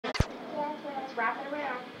wrap it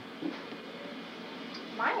around.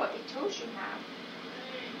 Mind what big toes you have.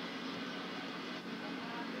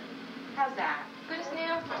 How's that? Good as new?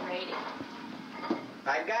 I'm ready.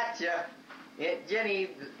 I gotcha. Aunt Jenny,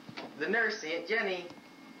 the nurse, Aunt Jenny.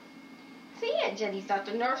 See, Aunt Jenny's not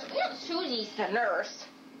the nurse. Aunt Susie's the nurse.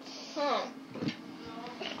 All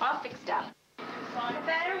fixed up.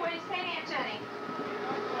 Better? What do you say, Aunt Jenny?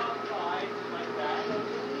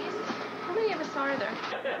 How many of us are there?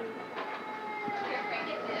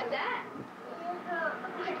 That?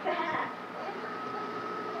 Like that.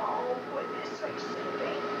 Oh, goodness, so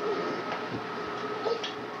soothing.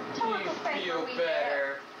 Tell Uncle Frank where we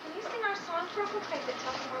live. Can you sing our song for Uncle Frank that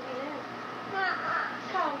tells him where we live?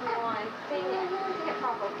 Come on, sing it. Sing it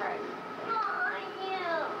for Uncle Frank.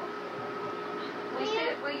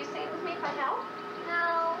 Will you sing it with me if I help?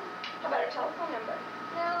 No. How about our telephone number?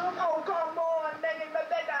 No. Oh, come on, Megan, my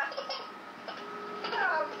baby. Come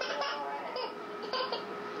on.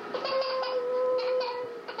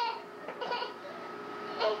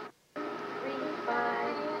 3,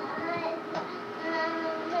 5.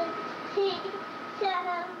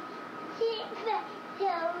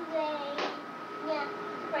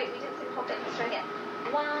 Wait, we didn't sing the whole thing. Let's try again.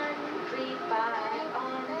 1, 3, 5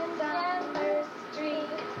 on Summer Street.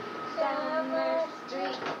 Summer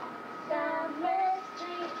Street. Summer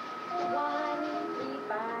Street. 1, 3,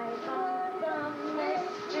 5 on Summer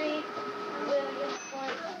Street.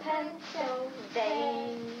 Williamsport,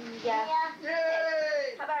 Pennsylvania.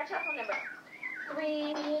 Yay! How about our telephone number?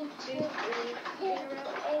 3, 2, 3, 0,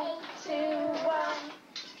 8, 2, 1.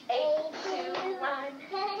 8, 2, 1.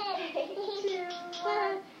 8, 2,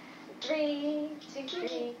 1. 3, 2,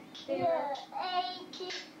 3, 0, 8, 2,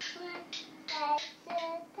 1. That's the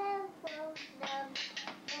telephone number.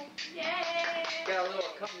 Yay! Got a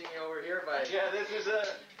little company over here by... Yeah, this is a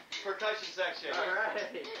percussion section. All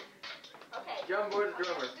right. Okay. John Boy's the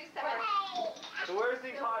drummer. So where's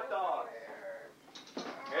these hot dogs?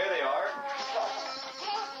 Here they are.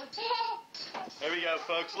 There we go,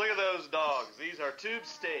 folks. Look at those dogs. These are tube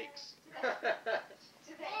steaks.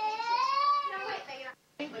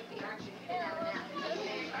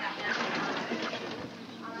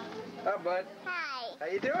 Hi, bud. Hi. How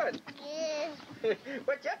you doing? Good.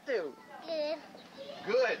 What you up to? Good.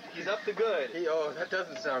 Good. He's up to good. Oh, that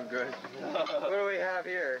doesn't sound good. What do we have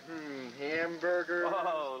here? Hamburgers.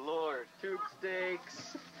 Oh, Lord. Tube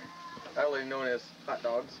steaks. Otherwise known as hot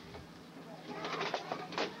dogs.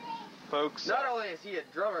 Folks. Not only is he a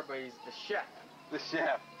drummer, but he's the chef. The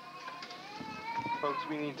chef. Folks,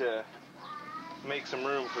 we need to make some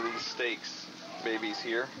room for these steaks babies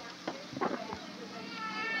here.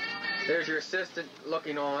 There's your assistant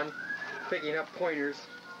looking on, picking up pointers.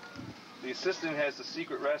 The assistant has the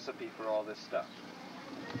secret recipe for all this stuff.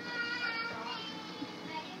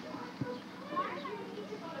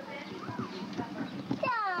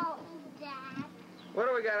 What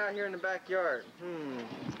do we got out here in the backyard?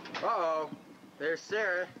 Uh-oh. There's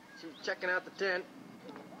Sarah. She's checking out the tent.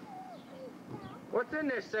 What's in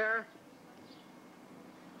there, Sarah?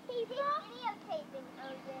 He's videotaping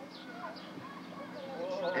this.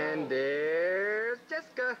 And there's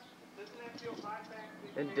Jessica.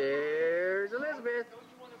 And there's Elizabeth.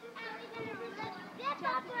 It's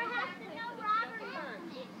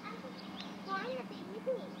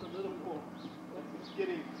a little more. It's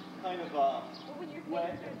getting kind of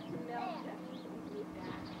wet.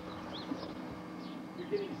 You're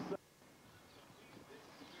getting so.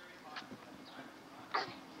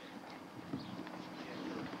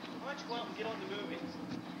 Why don't you go out and get on the movies?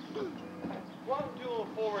 Why don't you do a little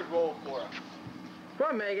forward roll for us? Come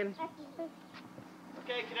on, Megan.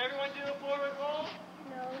 Okay, can everyone do a forward roll?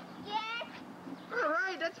 No. Yes. All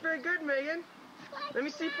right, that's very good, Megan. Let me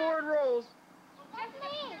see forward rolls. That's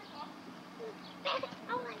me. I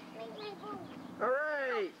want to swing my boot. All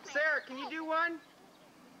right. Sarah, can you do one?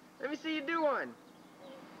 Let me see you do one.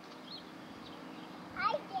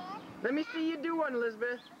 I did. Let me see you do one,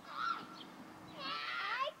 Elizabeth.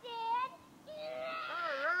 I did.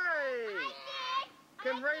 All right. I did.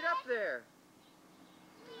 Come right up there.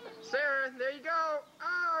 Sarah, there you go.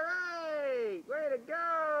 All right. Way to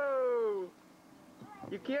go.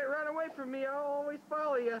 You can't run away from me. I'll always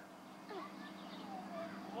follow you.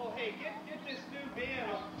 Oh, hey, get this new van,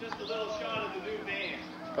 just a little shot of the new van.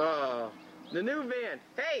 The new van.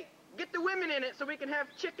 Hey, get the women in it so we can have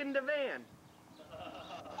chick in the van.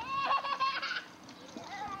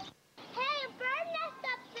 Hey, a bird nest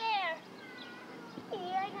up there.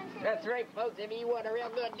 That's right, folks. If you want a real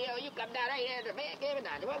good deal, you come down right here to the van, give it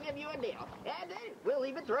down. We'll give you a deal. And then we'll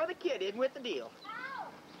even throw the kid in with the deal.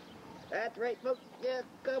 That's right, folks. Yeah,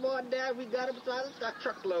 come on down. We got him beside us. A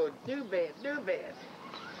truckload. New van, new van.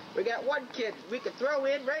 We got one kid we can throw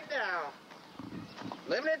in right now.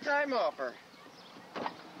 Limited time offer.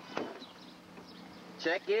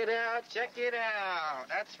 Check it out, check it out.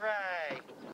 That's right.